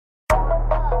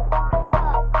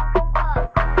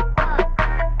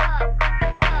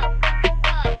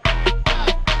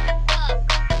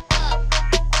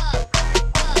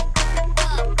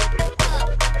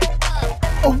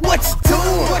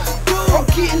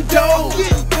getting dope.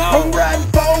 I'm riding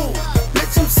bold.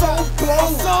 Bitch, I'm so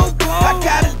blown. I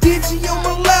got a digi on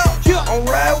my lap. I'm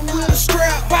riding with a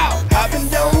strap. I've been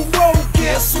down the road.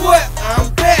 Guess what?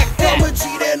 I'm back. I'm a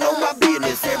G that know my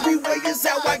business. Every way is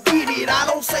how I get it. I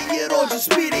don't say it or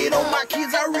just spit it. On my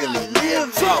kids, I really live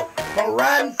it. I'm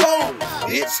riding bold.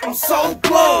 Bitch, I'm so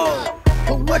blown.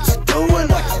 But what you doing?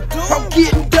 I'm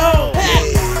getting dope.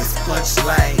 Yeah, it's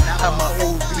Punchline. I'm a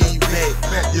OB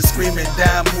vet. You're screaming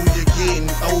down, move, you're getting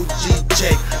OG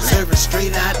check. Serving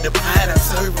straight out the pot, I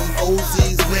serve them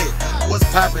OZ's wet. What's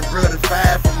poppin', brother?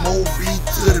 5 from OB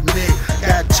to the neck.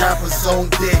 Got choppers on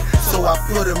deck, so I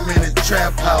put them in the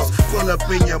trap house. Pull up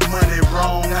in your money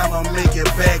wrong, I'ma make it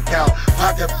back out.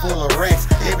 Pocket full of racks,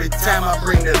 every time I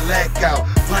bring the lack out.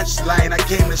 Punchline, I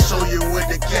came to show you what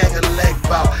the Cadillac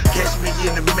bout. Catch me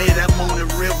in the mid, I'm on the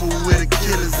river where the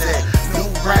killers at. No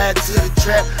ride to the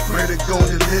trap, murder gon'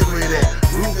 deliver that.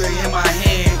 Ruger in my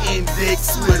hand,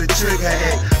 index with a trigger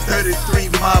at. 33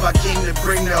 mob, I came to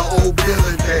bring the old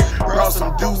building back. Brought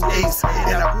some dudes ace,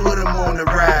 and I put them on the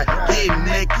ride. Getting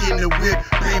neck in the whip,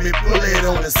 baby, pull it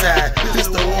on the side.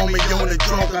 Pistol on me on the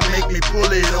trunk, I make me pull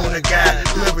it on the guy.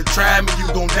 Whoever try me, you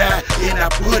gon' die, and I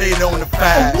put it on the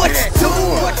fire. What you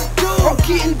doing? I'm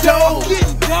getting dope.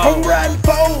 I'm riding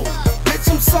bold.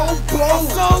 Bitch, I'm so blown.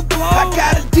 I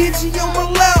got a digi on my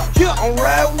lap. I'm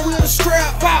riding with a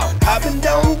strap. I've been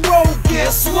down the road.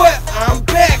 Guess what? I'm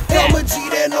back. I'm a G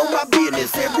that know my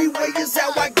business. Every way is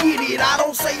how I get it. I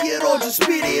don't say it or just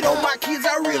spit it. On my kids,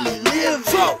 I really live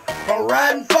it. I'm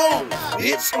riding bold.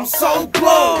 Bitch, I'm so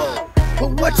blown.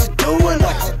 But what you doing?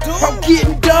 I'm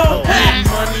getting dope. Getting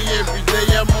money every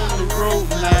day, I'm on the road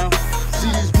now. See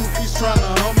these goofies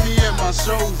tryna hump me at my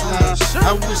shows now.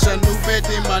 I wish I knew back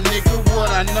then, my nigga,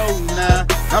 what I know now.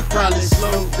 I probably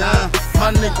slowed down, my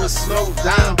nigga slowed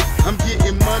down. I'm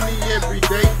getting money every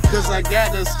day, cause I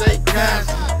gotta stay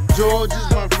conscious. George is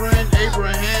my friend,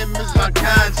 Abraham is my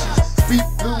conscience. Speak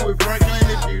blue with Franklin,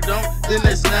 if you don't, then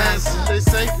it's nonsense. They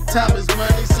say time is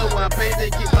money, so I pay, they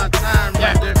get my time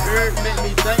right. The herb make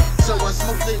me think, so I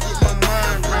smoke, they get my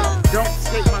mind right. Don't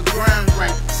skate my grind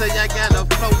right. Say I gotta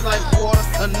flow like water,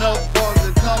 enough bars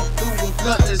to come through and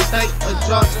flood the state of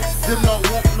Georgia. Them don't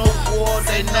want no war,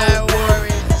 they not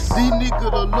worried. These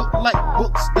niggas that look like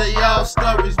books, they all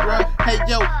stories, bruh. Hey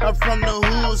yo, I'm from the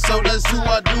hood, so that's who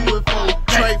I do it for.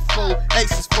 Trey for,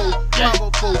 Aces for, Combo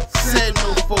for, said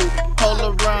no for.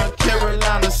 All around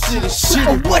Carolina City, shit.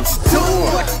 Oh, what you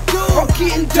doing? I'm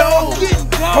getting dope.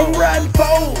 I'm riding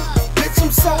bold. Bitch,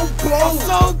 I'm so blown.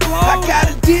 I got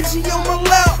a digi on my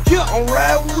lap. I'm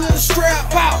riding with a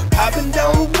strap. I've been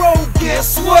down the road.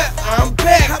 Guess what? I'm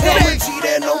back. I'm a G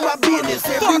that know my business.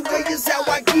 Every way is how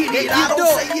I get it. I don't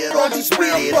say it or just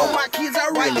spit it. On my kids, I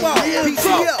really live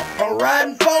it. I'm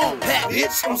riding bold.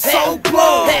 Bitch, I'm so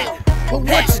blown. But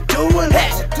what you doing?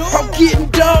 I'm getting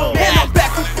dope. Man, I'm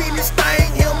back up in this thing.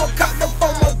 Hammer cocked up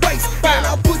on my waist. Man,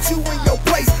 I'll put you in your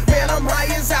place. Man, I'm high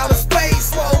as outer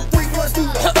space. Roll 3 ones through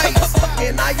the face.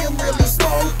 And I am really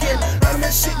smoking. I'm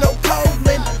that shit, no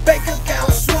colon. Bank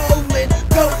account swollen.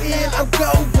 Go in, I'm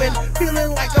going.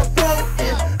 Feeling like I'm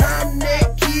floating. I'm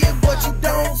that kid, but you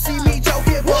don't see me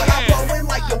joking. But I'm blowing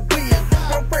like the wind.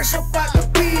 I'm fresh up out the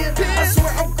pen. I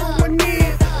swear I'm going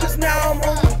in. Cause now I'm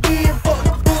on again for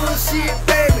the bullshit,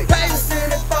 baby. Just in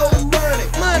it for the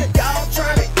money. Y'all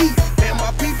trying to eat. Man,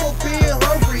 my people being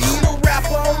hungry. Eat a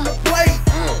rapper on the plate.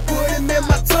 Put him in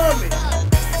my tummy.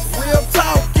 Real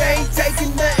talk, ain't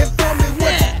taking nothing from me.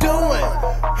 What you doing?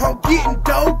 I'm getting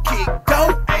dope, kick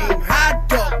dope. Aim high,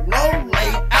 duck, low,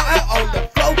 lay out on the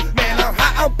floor. Man, I'm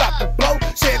high, I'm about to blow.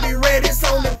 Chevy red, it's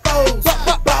on the foes.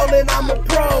 Ballin', I'm a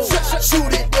pro.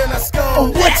 Shoot it, then I score.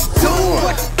 Oh, what you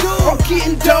doing? I'm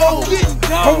getting dope.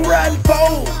 I'm riding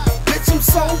bold. Bitch, I'm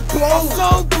so blown.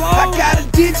 I got a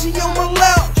digi on my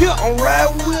lap. I'm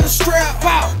riding with a strap.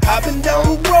 I've been down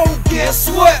the road. Guess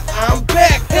what? I'm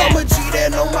back. I'm a G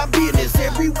that know my business.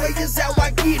 Every way is how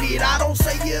I get it. I don't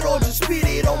say it or just spit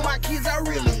it. On my kids, I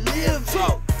really live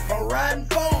it. I'm riding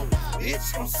bold.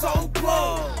 Bitch, I'm so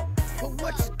blown. But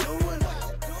what you doing?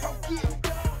 I'm getting